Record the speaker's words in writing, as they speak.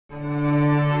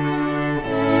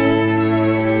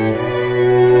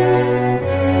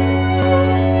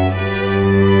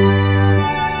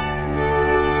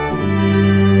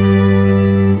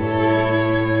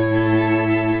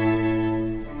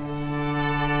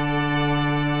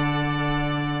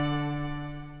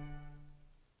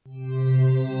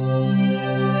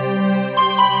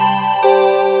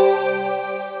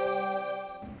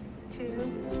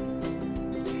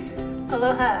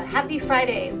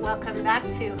welcome back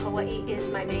to Hawaii is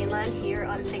My Mainland here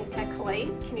on ThinkTech Hawaii.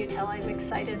 Can you tell I'm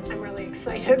excited? I'm really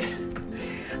excited.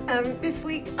 This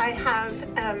week I have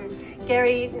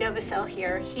Gary Novosel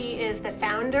here. He is the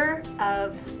founder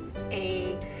of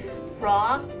a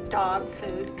raw dog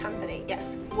food company.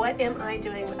 Yes, what am I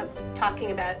doing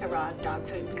talking about a raw dog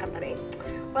food company?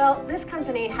 Well, this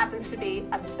company happens to be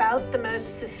about the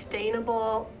most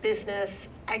sustainable business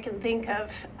I can think of.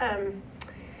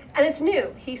 And it's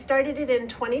new. He started it in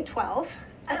 2012,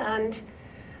 and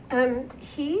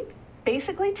he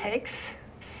basically takes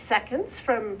seconds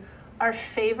from our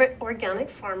favorite organic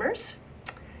farmers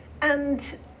and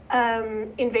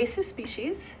invasive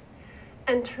species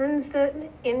and turns them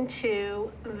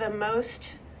into the most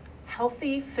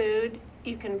healthy food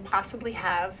you can possibly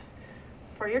have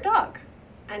for your dog.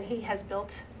 And he has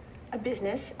built a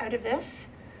business out of this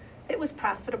that was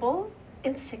profitable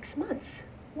in 6 months.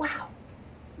 Wow.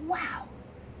 Wow.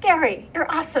 Gary, you're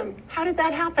awesome. How did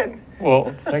that happen?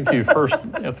 Well, thank you. First,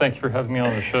 thank you for having me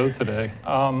on the show today.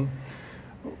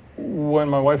 When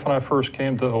my wife and I first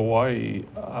came to Hawaii,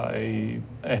 I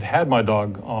had my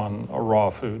dog on a raw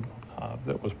food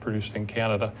that was produced in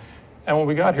Canada. And when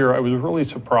we got here, I was really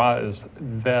surprised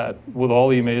that with all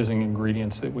the amazing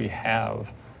ingredients that we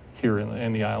have here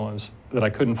in the islands, that I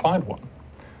couldn't find one.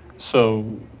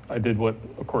 So I did what,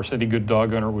 of course, any good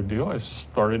dog owner would do. I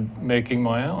started making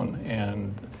my own,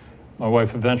 and my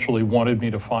wife eventually wanted me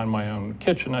to find my own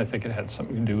kitchen. I think it had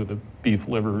something to do with the beef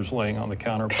livers laying on the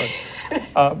counter,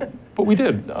 but we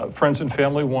did. Friends and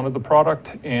family wanted the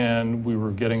product, and we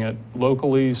were getting it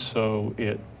locally, so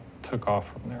it took off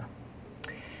from there.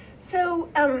 So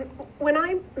when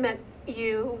I met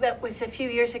you, that was a few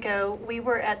years ago, we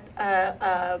were at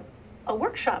a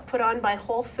workshop put on by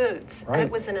Whole Foods. Right.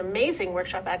 It was an amazing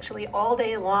workshop, actually. All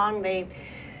day long, they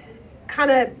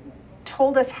kind of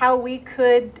told us how we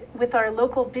could, with our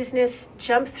local business,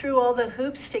 jump through all the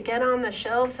hoops to get on the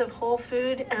shelves of Whole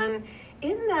Food. And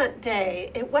in that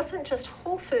day, it wasn't just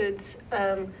Whole Foods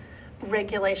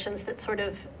regulations that sort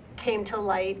of came to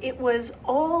light. It was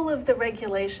all of the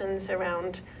regulations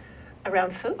around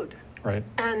food. Right.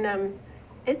 And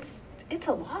it's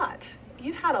a lot.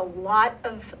 You've had a lot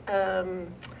of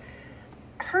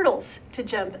hurdles to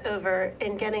jump over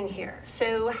in getting here.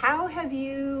 So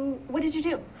what did you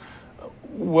do?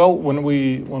 Well, when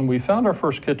we found our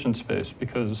first kitchen space,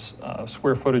 because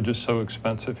square footage is so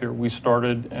expensive here, we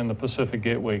started in the Pacific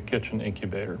Gateway Kitchen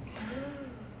Incubator.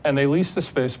 And they leased the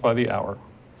space by the hour.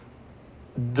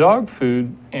 Dog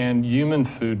food and human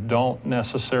food don't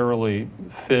necessarily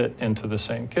fit into the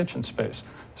same kitchen space.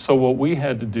 So what we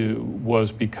had to do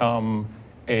was become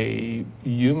a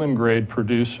human-grade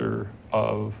producer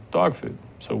of dog food.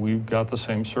 So we got the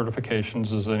same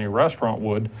certifications as any restaurant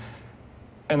would,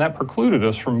 and that precluded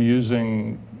us from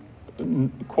using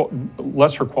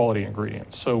lesser quality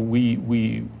ingredients. So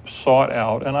we sought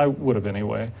out, and I would have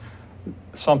anyway,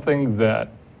 something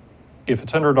that, if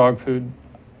it's under dog food,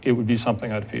 it would be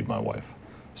something I'd feed my wife.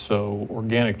 So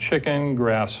organic chicken,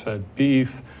 grass-fed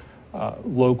beef,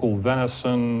 local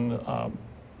venison,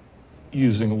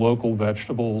 using local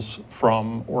vegetables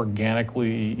from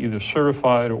organically either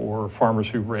certified or farmers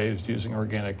who raised using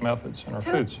organic methods in our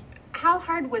foods. How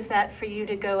hard was that for you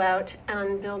to go out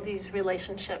and build these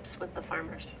relationships with the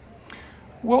farmers?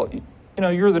 Well, you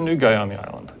know, you're the new guy on the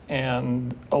island,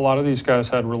 and a lot of these guys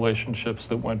had relationships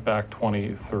that went back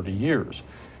 20, 30 years.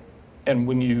 And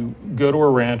when you go to a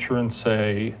rancher and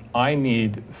say, I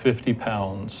need 50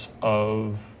 pounds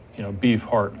of beef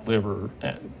heart, liver,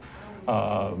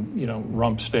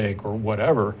 rump steak or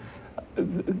whatever,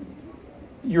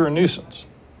 you're a nuisance.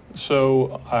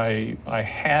 So I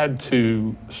had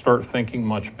to start thinking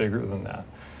much bigger than that.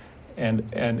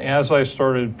 And as I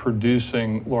started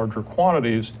producing larger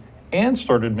quantities and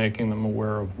started making them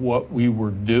aware of what we were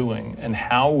doing and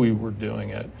how we were doing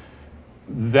it,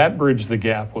 that bridged the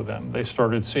gap with them. They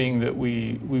started seeing that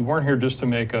we weren't here just to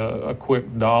make a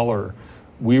quick dollar.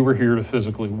 We were here to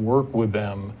physically work with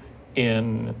them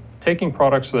in taking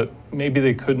products that maybe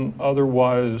they couldn't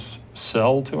otherwise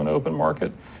sell to an open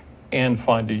market and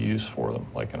find a use for them,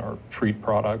 like in our treat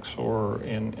products or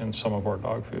in some of our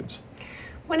dog foods.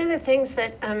 One of the things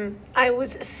that I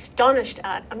was astonished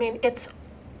at, I mean, it's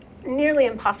nearly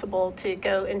impossible to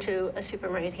go into a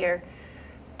supermarket here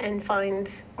and find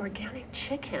organic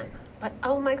chicken. But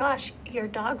oh my gosh, your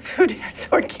dog food has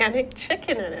organic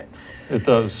chicken in it. It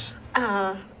does.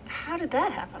 How did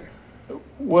that happen?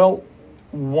 Well,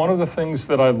 one of the things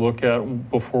that I look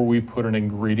at before we put an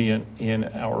ingredient in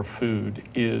our food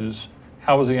is,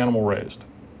 how is the animal raised?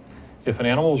 If an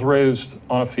animal is raised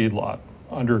on a feedlot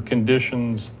under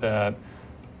conditions that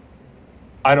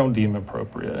I don't deem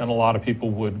appropriate. And a lot of people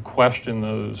would question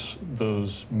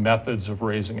those methods of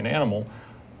raising an animal.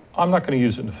 I'm not going to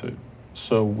use it in the food.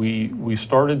 So we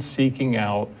started seeking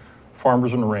out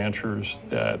farmers and ranchers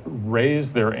that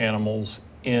raise their animals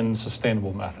in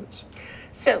sustainable methods.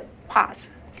 So, pause.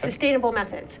 Okay. Sustainable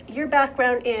methods. Your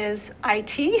background is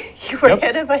IT. You were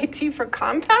head of IT for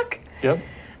Compaq. Yep.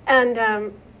 And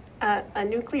a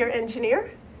nuclear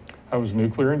engineer. I was a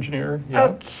nuclear engineer, yeah.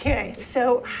 Okay,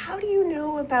 so how do you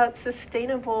know about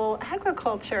sustainable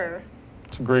agriculture?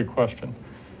 It's a great question.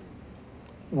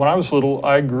 When I was little,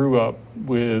 I grew up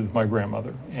with my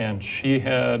grandmother, and she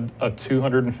had a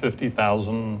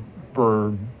 250,000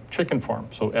 bird chicken farm.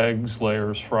 So eggs,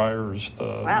 layers, fryers,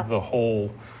 the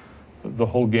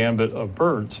whole gambit of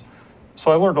birds.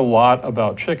 So I learned a lot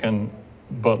about chicken,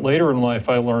 but later in life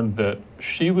I learned that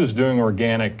she was doing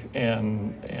organic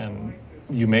and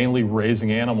humanely raising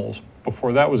animals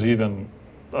before that was even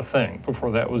a thing,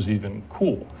 before that was even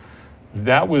cool.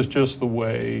 That was just the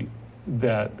way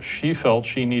that she felt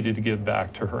she needed to give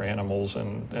back to her animals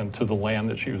and to the land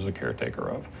that she was a caretaker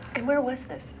of. And where was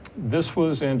this? This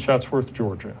was in Chatsworth,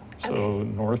 Georgia, so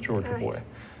North Georgia boy.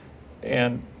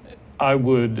 And I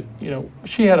would,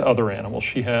 she had other animals.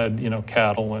 She had,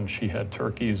 cattle, and she had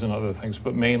turkeys and other things,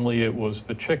 but mainly it was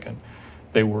the chicken.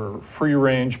 They were free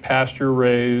range, pasture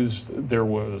raised. There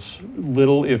was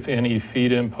little, if any,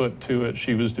 feed input to it.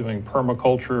 She was doing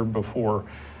permaculture before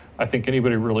I think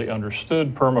anybody really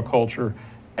understood permaculture,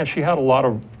 and she had a lot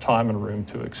of time and room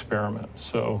to experiment.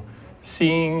 So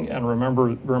seeing and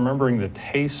remembering the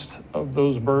taste of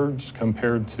those birds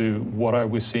compared to what I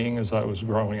was seeing as I was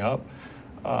growing up.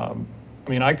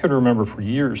 I could remember for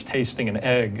years tasting an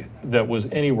egg that was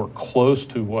anywhere close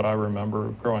to what I remember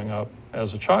growing up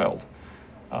as a child.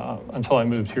 Until I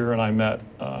moved here and I met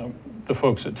the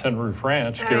folks at Tin Roof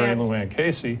Ranch, Gary and Luann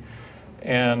Casey,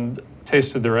 and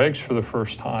tasted their eggs for the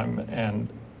first time. And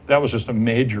that was just a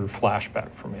major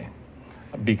flashback for me,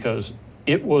 because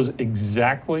it was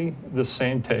exactly the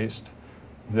same taste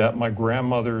that my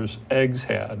grandmother's eggs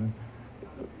had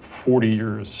 40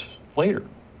 years later.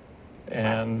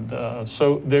 And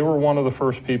so they were one of the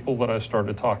first people that I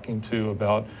started talking to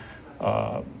about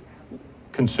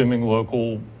consuming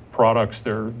local products,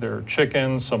 their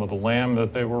chickens, some of the lamb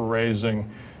that they were raising.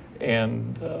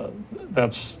 And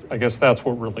I guess that's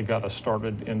what really got us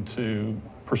started into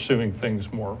pursuing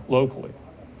things more locally.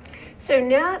 So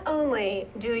not only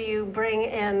do you bring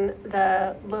in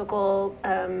the local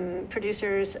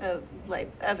producers of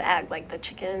ag, like the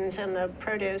chickens and the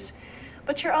produce,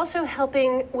 but you're also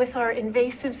helping with our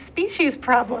invasive species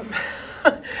problem.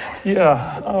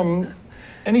 Yeah.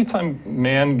 Anytime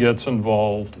man gets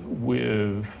involved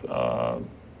with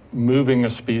moving a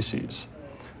species,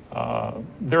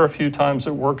 there are a few times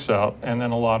it works out, and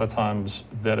then a lot of times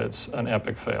that it's an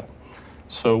epic fail.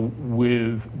 So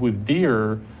with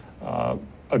deer,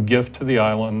 a gift to the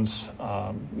islands,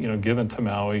 given to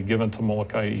Maui, given to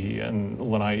Molokai and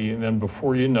Lanai, and then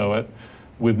before you know it,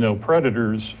 with no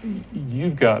predators,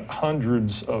 you've got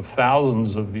hundreds of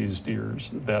thousands of these deers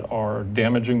that are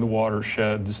damaging the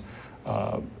watersheds,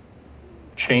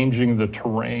 changing the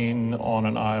terrain on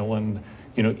an island,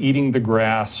 eating the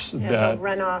grass. The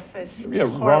runoff is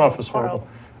horrible. Runoff is horrible.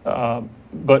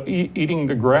 But eating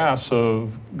the grass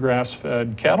of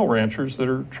grass-fed cattle ranchers that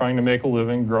are trying to make a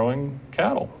living growing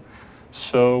cattle.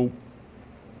 So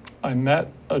I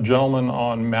met a gentleman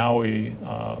on Maui,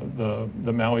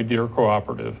 the Maui Deer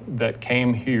Cooperative, that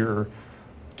came here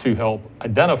to help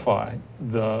identify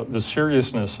the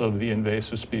seriousness of the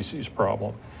invasive species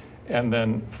problem, and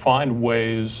then find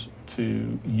ways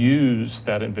to use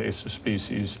that invasive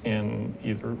species in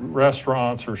either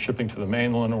restaurants or shipping to the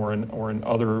mainland or in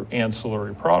other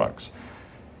ancillary products.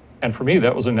 And for me,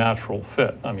 that was a natural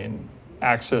fit.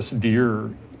 Access deer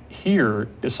here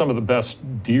is some of the best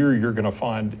deer you're going to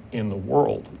find in the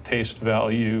world. Taste,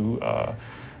 value.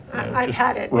 I've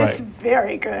had it. Right. It's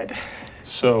very good.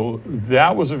 So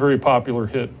that was a very popular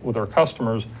hit with our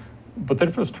customers. But the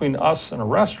difference between us and a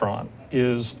restaurant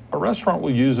is a restaurant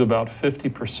will use about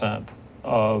 50%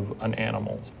 of an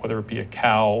animal, whether it be a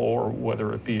cow or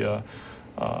whether it be a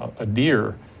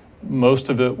deer. Most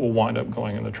of it will wind up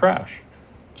going in the trash.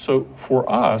 So for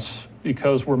us,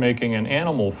 because we're making an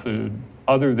animal food,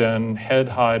 other than head,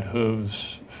 hide,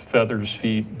 hooves, feathers,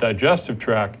 feet, digestive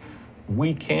tract,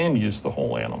 we can use the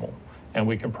whole animal, and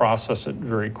we can process it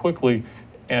very quickly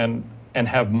and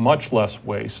have much less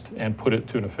waste and put it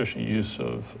to an efficient use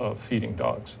of feeding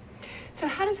dogs. So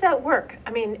how does that work?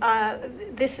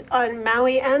 This on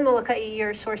Maui and Molokai,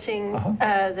 you're sourcing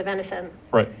the venison.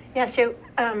 Right. Yeah. So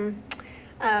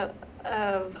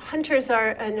hunters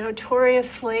are a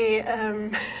notoriously,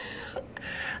 I'm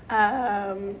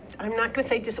not going to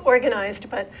say disorganized,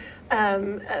 but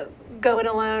go it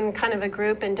alone kind of a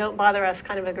group and don't bother us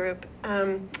kind of a group.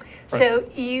 So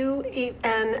you,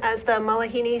 and as the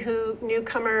Malahini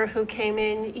newcomer who came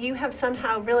in, you have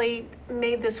somehow really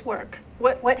made this work.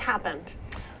 What happened?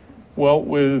 Well,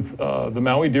 with the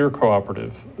Maui Deer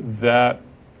Cooperative, that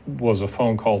was a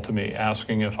phone call to me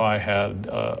asking if I had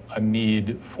a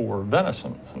need for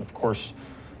venison. And of course,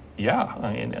 yeah,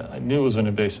 I mean, I knew it was an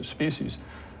invasive species.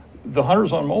 The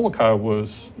hunters on Molokai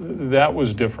was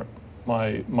different.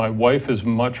 My wife is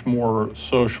much more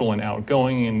social and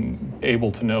outgoing and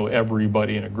able to know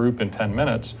everybody in a group in 10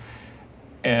 minutes.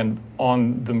 And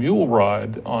on the mule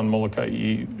ride on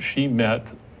Molokai, she met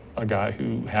a guy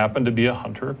who happened to be a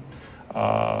hunter,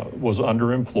 was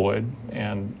underemployed,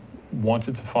 and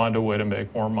wanted to find a way to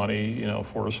make more money, you know,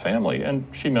 for his family. And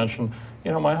she mentioned,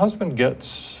 you know, my husband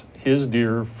gets his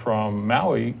deer from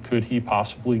Maui. Could he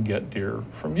possibly get deer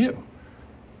from you?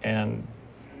 And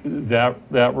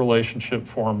that relationship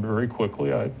formed very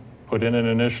quickly. I put in an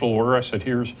initial order. I said,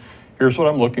 here's what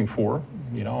I'm looking for.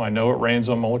 You know, I know it rains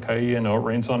on Molokai, I know it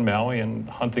rains on Maui, and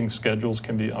hunting schedules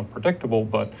can be unpredictable,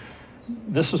 but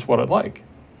this is what I'd like.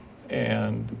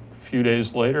 And a few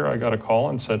days later, I got a call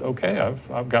and said, okay,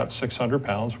 I've got 600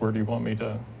 pounds. Where do you want me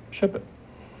to ship it?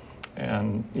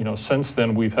 And, you know, since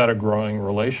then, we've had a growing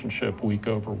relationship week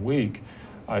over week.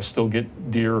 I still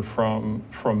get deer from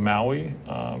Maui.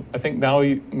 I think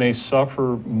Maui may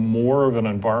suffer more of an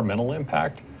environmental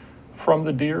impact from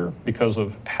the deer because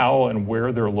of how and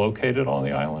where they're located on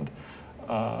the island.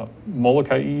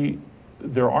 Molokai,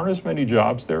 there aren't as many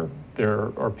jobs there.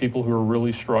 There are people who are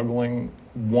really struggling,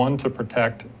 one, to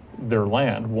protect their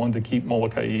land, one, to keep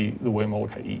Molokai the way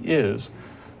Molokai is,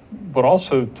 but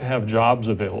also to have jobs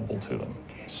available to them.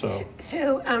 So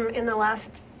in the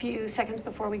last few seconds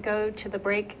before we go to the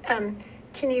break,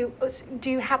 do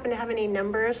you happen to have any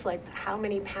numbers, like how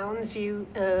many pounds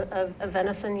of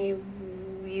venison you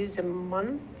use a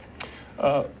month?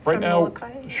 Right now,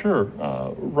 Molokai? Sure.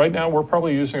 Right now, we're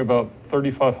probably using about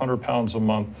 3,500 pounds a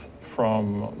month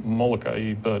from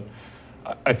Molokai, but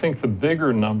I think the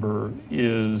bigger number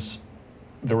is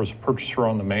there was a purchaser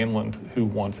on the mainland who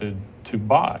wanted to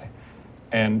buy,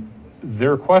 and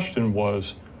their question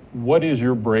was, what is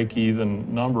your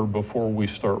break-even number before we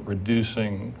start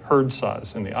reducing herd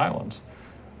size in the islands?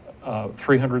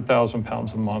 300,000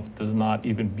 pounds a month does not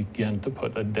even begin to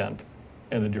put a dent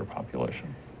in the deer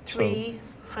population.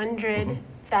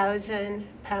 300,000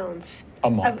 pounds a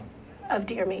month of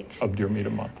deer meat. Of deer meat a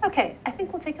month. Okay, I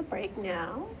think we'll take a break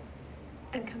now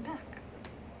and come back.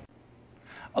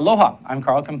 Aloha, I'm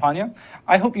Carl Campagna.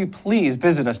 I hope you please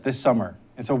visit us this summer.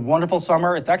 It's a wonderful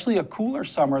summer. It's actually a cooler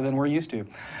summer than we're used to.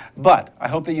 But I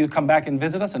hope that you come back and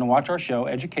visit us and watch our show,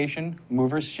 Education,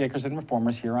 Movers, Shakers, and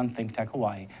Reformers, here on ThinkTech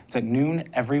Hawaii. It's at noon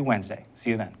every Wednesday. See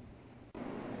you then.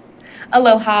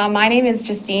 Aloha, my name is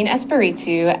Justine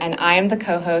Espiritu, and I am the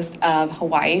co-host of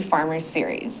Hawaii Farmers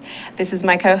Series. This is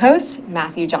my co-host,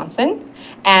 Matthew Johnson,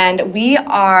 and we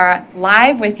are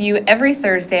live with you every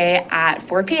Thursday at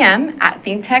 4 p.m. at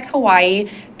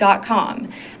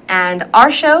thinktechhawaii.com. And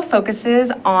our show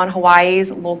focuses on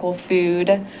Hawaii's local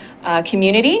food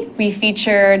community. We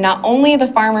feature not only the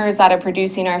farmers that are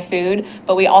producing our food,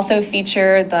 but we also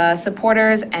feature the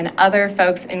supporters and other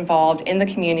folks involved in the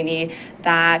community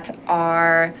that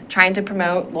are trying to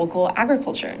promote local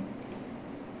agriculture.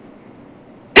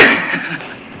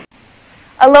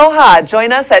 Aloha!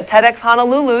 Join us at TEDx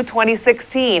Honolulu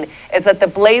 2016. It's at the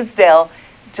Blaisdell,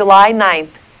 July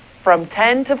 9th from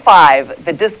 10 to 5.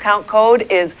 The discount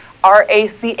code is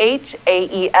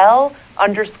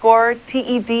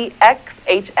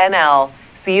RACHAEL_TEDXHNL.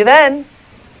 See you then.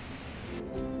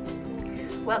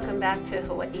 Welcome back to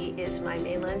Hawaii is My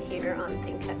Mainland here on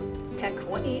ThinkTech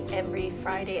Hawaii every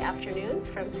Friday afternoon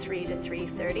from 3 to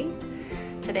 3:30.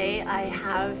 Today I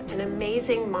have an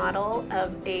amazing model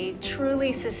of a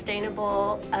truly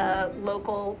sustainable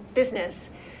local business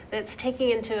that's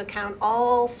taking into account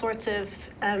all sorts of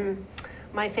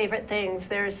my favorite things.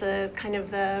 There's a kind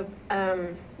of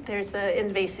there's the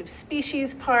invasive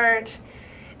species part,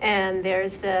 and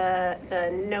there's the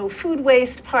no food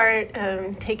waste part,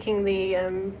 taking the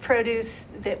produce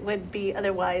that would be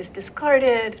otherwise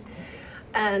discarded,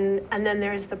 and then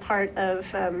there's the part of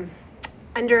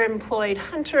underemployed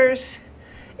hunters.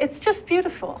 It's just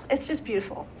beautiful. It's just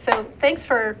beautiful. So thanks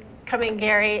for coming,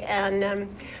 Gary, and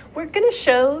we're going to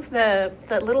show the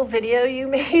little video you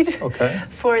made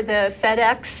for the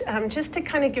FedEx, just to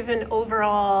kind of give an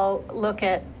overall look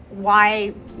at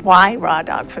why raw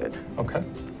dog food. Okay.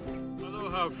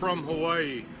 Aloha from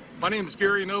Hawaii. My name is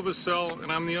Gary Novosel,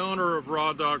 and I'm the owner of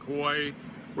Raw Dog Hawaii.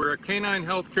 We're a canine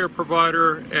healthcare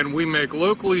provider, and we make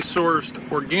locally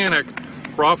sourced, organic,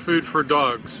 raw food for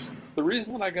dogs. The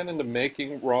reason that I got into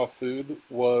making raw food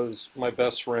was my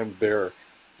best friend Bear.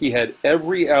 He had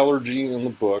every allergy in the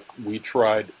book. We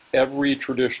tried every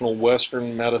traditional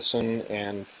Western medicine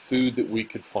and food that we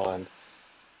could find.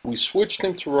 We switched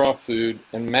him to raw food,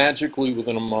 and magically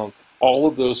within a month, all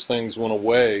of those things went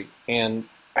away, and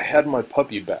I had my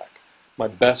puppy back. My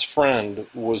best friend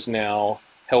was now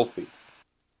healthy.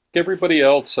 Like everybody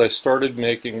else, I started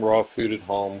making raw food at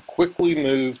home, quickly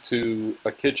moved to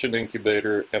a kitchen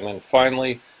incubator, and then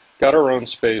finally got our own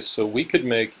space so we could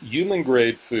make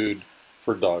human-grade food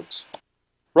for dogs.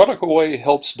 Raw Dog Hawaii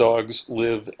helps dogs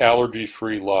live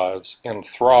allergy-free lives and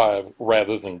thrive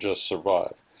rather than just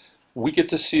survive. We get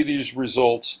to see these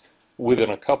results within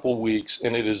a couple weeks,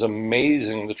 and it is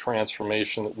amazing the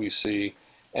transformation that we see,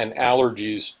 and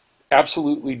allergies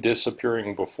absolutely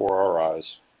disappearing before our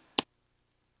eyes.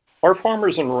 Our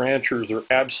farmers and ranchers are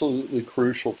absolutely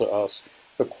crucial to us.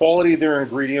 The quality of their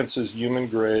ingredients is human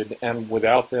grade, and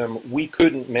without them, we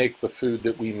couldn't make the food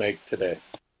that we make today.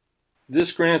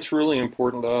 This grant's really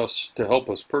important to us to help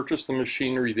us purchase the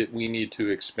machinery that we need to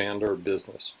expand our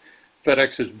business.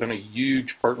 FedEx has been a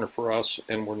huge partner for us,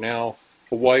 and we're now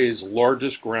Hawaii's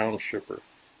largest ground shipper.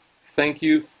 Thank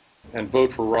you, and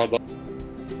vote for Raw Dog.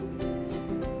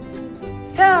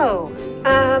 So,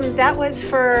 that was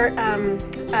for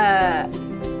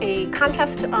a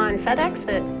contest on FedEx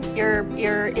that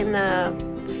you're in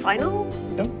the final?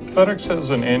 Yep. FedEx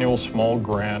has an annual small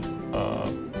grant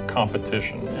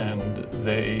competition, and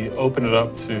they open it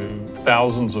up to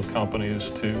thousands of companies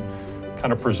to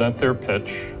kind of present their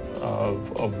pitch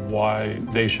of why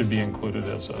they should be included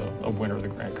as a winner of the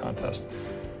grant contest.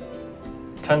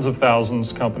 Tens of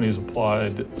thousands of companies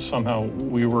applied. Somehow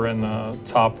we were in the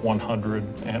top 100,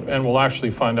 and we'll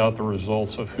actually find out the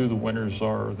results of who the winners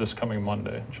are this coming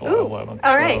Monday, July 11th.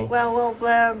 All right, well,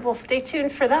 we'll stay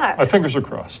tuned for that. My fingers are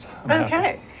crossed. I'm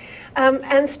okay.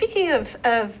 And speaking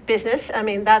of business, I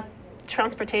mean, that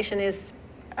transportation is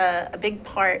a big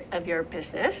part of your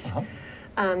business.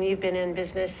 Uh-huh. You've been in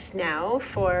business now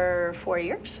for 4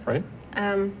 years. Right.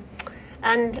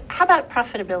 And how about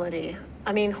profitability?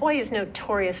 I mean, Hawaii is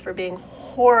notorious for being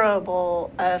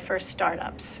horrible for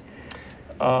startups.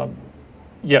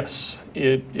 Yes,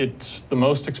 it's the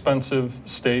most expensive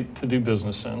state to do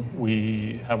business in.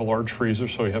 We have a large freezer,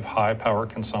 so we have high power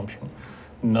consumption.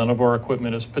 None of our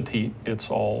equipment is petite, it's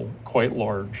all quite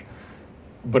large.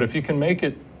 But if you can make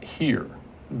it here,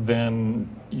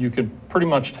 then you could pretty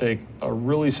much take a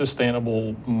really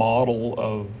sustainable model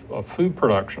of food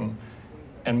production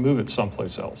and move it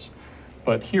someplace else.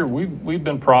 But here, we've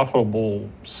been profitable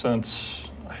since,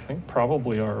 I think,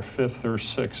 probably our 5th or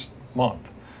 6th month.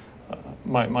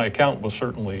 My accountant was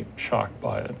certainly shocked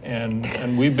by it.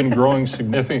 And we've been growing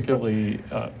significantly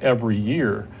every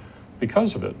year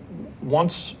because of it.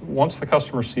 Once the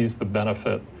customer sees the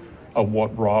benefit of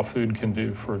what raw food can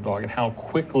do for a dog and how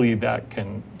quickly that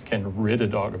can rid a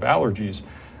dog of allergies,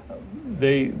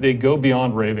 they go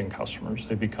beyond raving customers.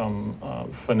 They become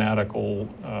fanatical,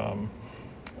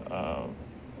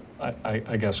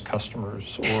 I guess,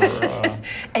 customers or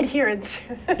adherents.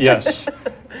 Yes.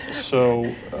 So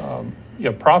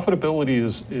yeah, profitability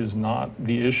is not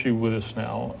the issue with us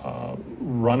now.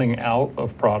 Running out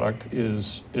of product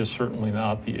is certainly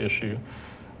not the issue.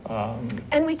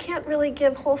 And we can't really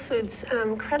give Whole Foods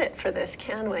credit for this,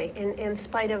 can we? In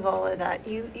spite of all of that,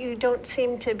 you don't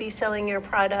seem to be selling your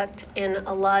product in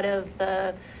a lot of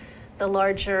the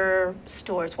larger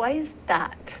stores. Why is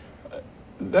that?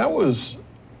 That was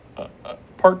a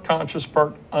part conscious,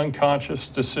 part unconscious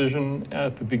decision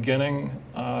at the beginning.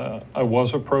 I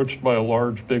was approached by a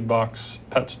large big box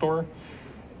pet store,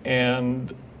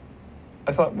 and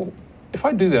I thought, well, if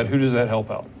I do that, who does that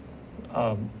help out?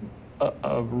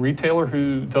 A retailer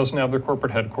who doesn't have their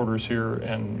corporate headquarters here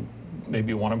and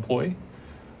maybe one employee.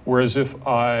 Whereas if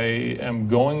I am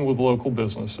going with local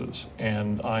businesses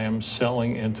and I am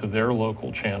selling into their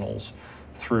local channels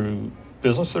through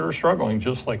businesses that are struggling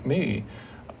just like me,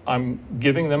 I'm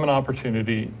giving them an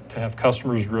opportunity to have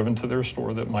customers driven to their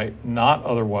store that might not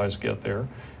otherwise get there.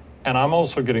 And I'm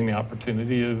also getting the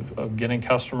opportunity of getting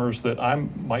customers that I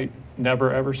might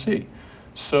never ever see.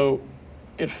 So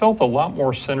it felt a lot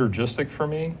more synergistic for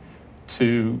me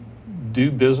to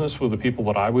do business with the people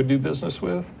that I would do business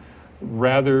with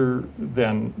rather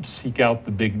than seek out the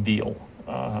big deal.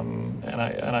 And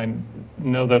I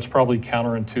know that's probably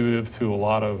counterintuitive to a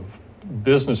lot of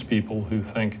business people who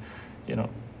think, you know,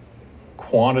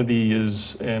 quantity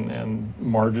is and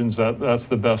margins, that's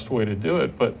the best way to do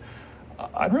it. But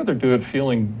I'd rather do it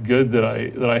feeling good that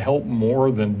I help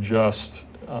more than just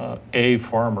a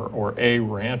farmer or a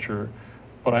rancher,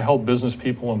 but I help business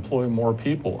people employ more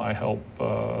people. I help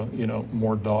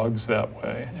more dogs that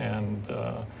way, and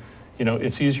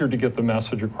it's easier to get the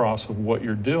message across of what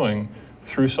you're doing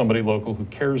through somebody local who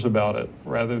cares about it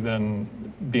rather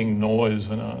than being noise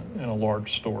in a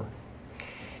large store.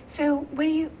 So what do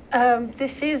you,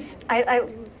 I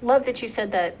love that you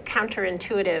said that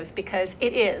counterintuitive, because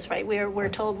it is, right? We're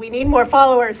told we need more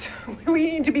followers.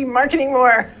 We need to be marketing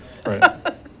more. Right.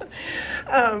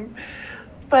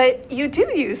 But you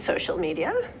do use social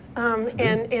media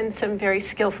in some very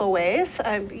skillful ways.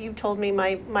 You told me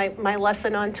my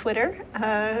lesson on Twitter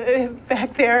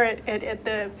back there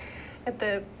at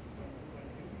the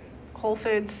Whole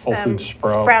Foods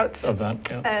Sprouts event,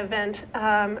 yeah.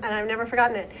 And I've never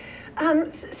forgotten it.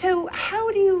 So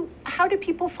how do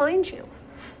people find you?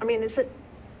 I mean, is it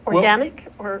organic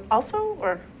or also,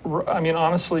 or? I mean,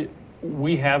 honestly,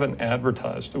 we haven't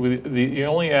advertised. The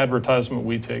only advertisement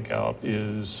we take out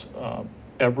is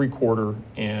every quarter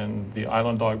in the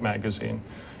Island Dog magazine,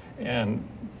 and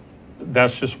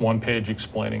that's just one page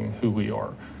explaining who we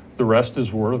are. The rest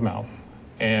is word of mouth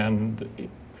and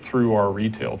through our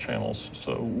retail channels.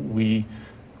 So we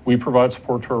provide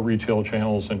support to our retail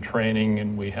channels and training,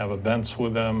 and we have events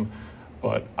with them.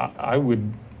 But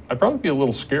I'd probably be a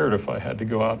little scared if I had to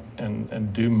go out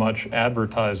and do much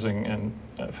advertising and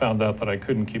found out that I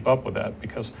couldn't keep up with that,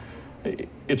 because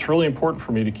it's really important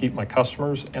for me to keep my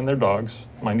customers and their dogs,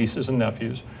 my nieces and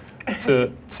nephews,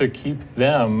 to keep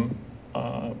them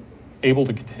able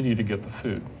to continue to get the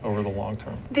food over the long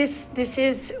term. This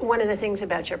is one of the things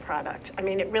about your product. I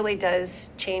mean, it really does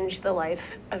change the life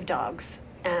of dogs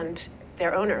and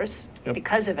their owners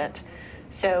because of it.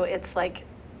 So it's like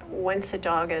once a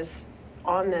dog is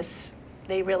on this,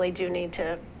 they really do need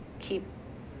to keep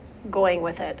going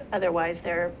with it. Otherwise,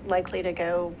 they're likely to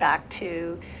go back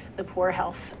to the poor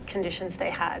health conditions they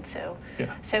had. So,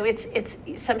 so it's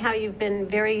somehow you've been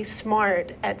very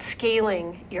smart at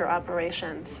scaling your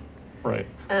operations. Right,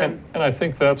 and I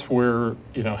think that's where,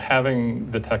 having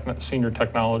the senior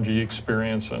technology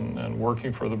experience and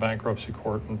working for the bankruptcy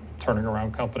court and turning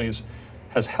around companies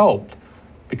has helped,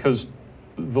 because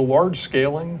the large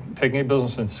scaling, taking a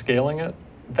business and scaling it,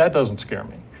 that doesn't scare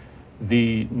me.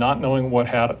 The not knowing what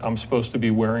hat I'm supposed to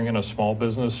be wearing in a small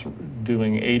business,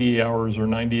 doing 80 hours or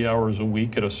 90 hours a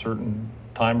week at a certain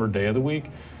time or day of the week,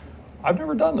 I've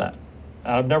never done that.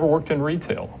 I've never worked in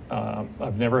retail.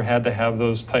 I've never had to have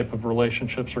those type of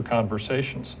relationships or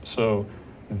conversations. So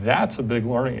that's a big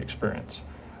learning experience.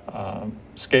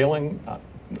 Scaling,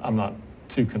 I'm not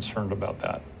too concerned about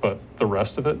that. But the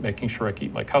rest of it, making sure I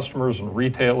keep my customers and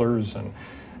retailers and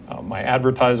my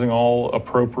advertising all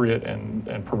appropriate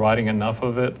and providing enough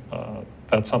of it,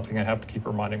 that's something I have to keep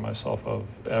reminding myself of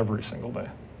every single day.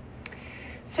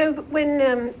 So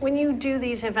when you do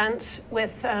these events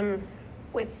with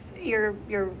your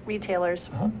retailers,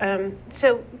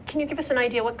 so can you give us an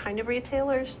idea what kind of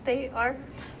retailers they are?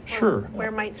 Sure. Where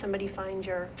might somebody find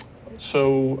your?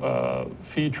 So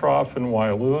Feed Trough in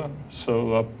Waialua,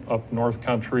 so up North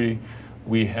Country,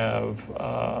 we have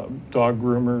dog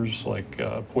groomers like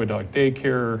Poi Dog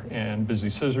Daycare and Busy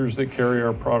Scissors that carry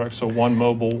our products, so one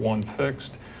mobile, one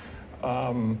fixed.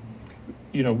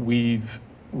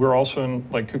 We're also in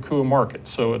like Kukua Market,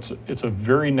 so it's a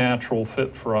very natural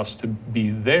fit for us to be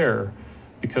there,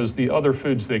 because the other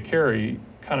foods they carry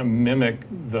kind of mimic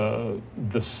the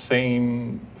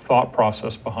same thought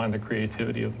process behind the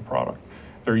creativity of the product.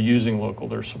 They're using local,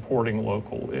 they're supporting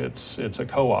local. It's a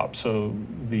co-op, so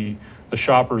the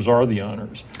shoppers are the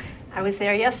owners. I was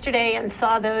there yesterday and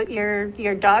saw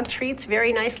your dog treats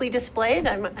very nicely displayed,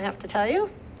 I have to tell you.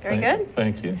 Very good.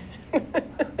 Thank you.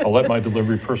 I'll let my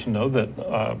delivery person know that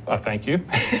I thank you.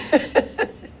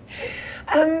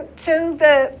 So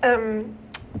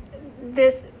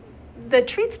the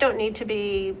treats don't need to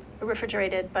be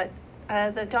refrigerated, but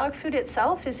the dog food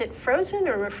itself, is it frozen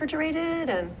or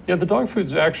refrigerated? Yeah, the dog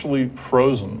food's actually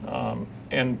frozen.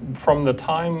 And from the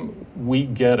time we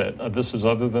get it, this is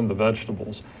other than the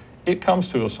vegetables, it comes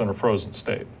to us in a frozen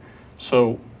state.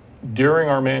 So during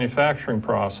our manufacturing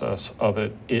process of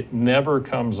it, it never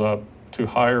comes up to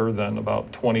higher than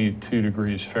about 22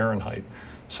 degrees Fahrenheit.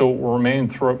 So it will remain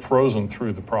frozen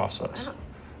through the process. Wow.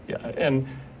 Yeah, and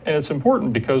it's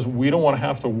important because we don't want to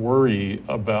have to worry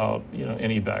about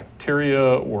any bacteria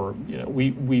or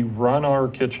we run our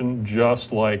kitchen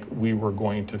just like we were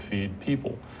going to feed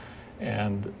people.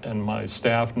 And my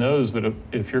staff knows that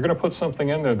if you're going to put something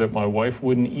in there that my wife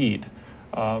wouldn't eat,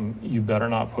 you better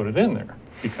not put it in there,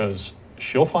 because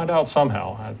she'll find out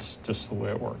somehow. That's just the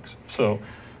way it works. So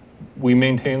We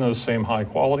maintain those same high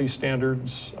quality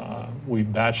standards. We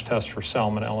batch test for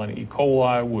salmonella and E.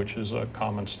 coli, which is a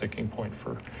common sticking point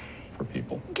for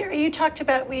people. Gary, you talked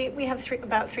about, we have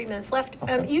about 3 minutes left.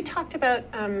 Okay. You talked about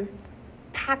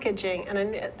packaging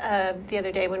and the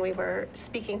other day when we were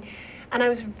speaking, and I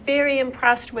was very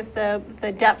impressed with the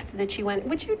depth that you went.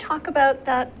 Would you talk about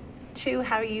that too,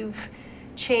 how you've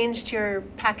changed your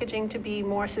packaging to be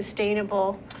more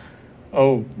sustainable?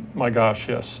 Oh my gosh,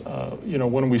 yes. You know,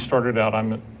 when we started out,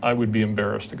 I would be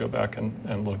embarrassed to go back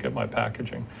and look at my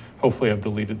packaging. Hopefully I've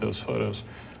deleted those photos.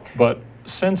 But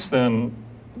since then,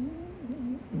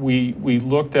 we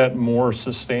looked at more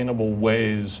sustainable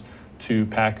ways to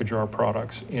package our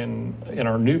products. In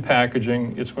our new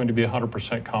packaging, it's going to be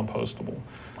 100% compostable,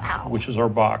 Wow. which is our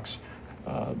box.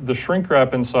 The shrink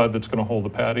wrap inside that's going to hold the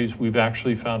patties, we've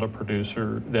actually found a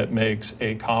producer that makes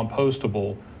a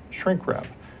compostable shrink wrap.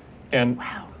 And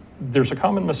Wow. there's a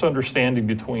common misunderstanding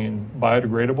between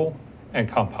biodegradable and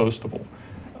compostable.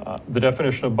 The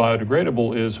definition of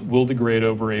biodegradable is will degrade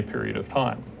over a period of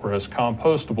time, whereas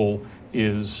compostable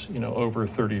is, you know, over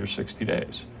 30 or 60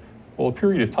 days. Well, a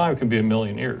period of time can be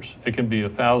 1,000,000 years. It can be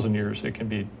 1,000 years. It can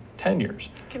be 10 years.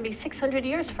 It can be 600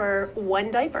 years for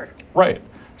one diaper. Right.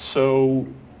 So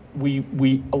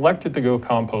we elected to go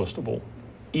compostable,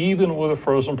 even with a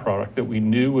frozen product that we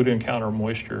knew would encounter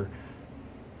moisture,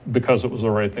 because it was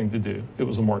the right thing to do. It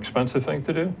was the more expensive thing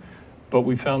to do, but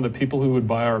we found that people who would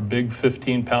buy our big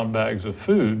 15-pound bags of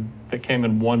food that came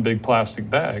in one big plastic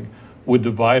bag would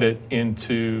divide it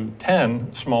into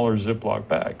 10 smaller Ziploc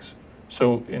bags.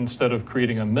 So instead of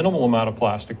creating a minimal amount of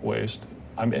plastic waste,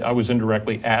 I was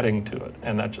indirectly adding to it,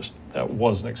 and that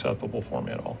wasn't acceptable for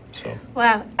me at all. So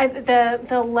Wow,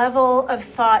 the level of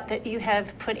thought that you have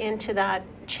put into that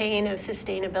chain of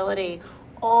sustainability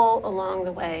all along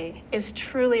the way is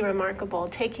truly remarkable,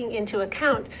 taking into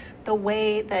account the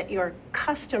way that your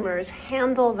customers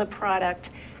handle the product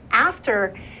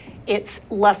after it's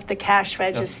left the cash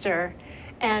register.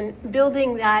 Yep. And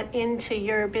building that into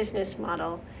your business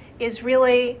model is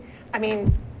really, I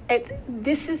mean,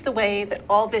 this is the way that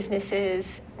all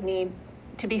businesses need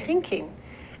to be thinking.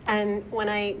 And when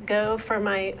I go for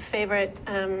my favorite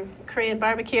Korean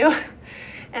barbecue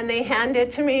and they hand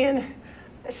it to me in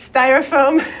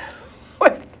styrofoam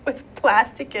with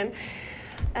plastic and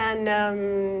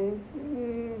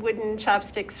wooden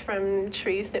chopsticks from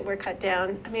trees that were cut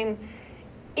down. I mean,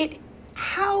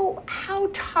 how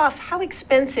tough, how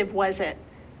expensive was it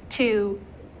to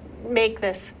make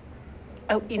this?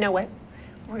 Oh, you know what?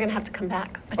 We're gonna have to come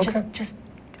back. But okay. just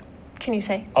can you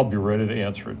say? I'll be ready to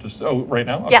answer it. Right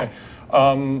now? Okay.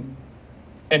 Yeah.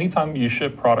 Anytime you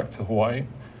ship product to Hawaii,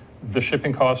 the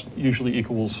shipping cost usually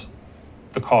equals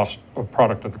the cost of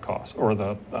product of the cost, or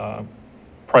the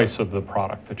price of the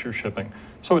product that you're shipping.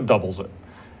 So it doubles it.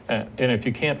 And if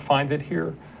you can't find it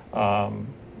here,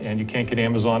 and you can't get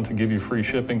Amazon to give you free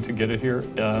shipping to get it here,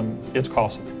 it's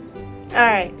costly. All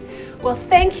right. Well,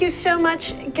 thank you so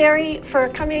much, Gary, for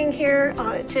coming here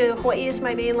to Hawaii is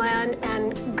my mainland,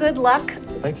 and good luck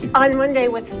Thank you. on Monday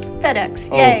with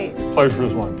FedEx. Yay. Pleasure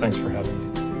is mine. Thanks for having me.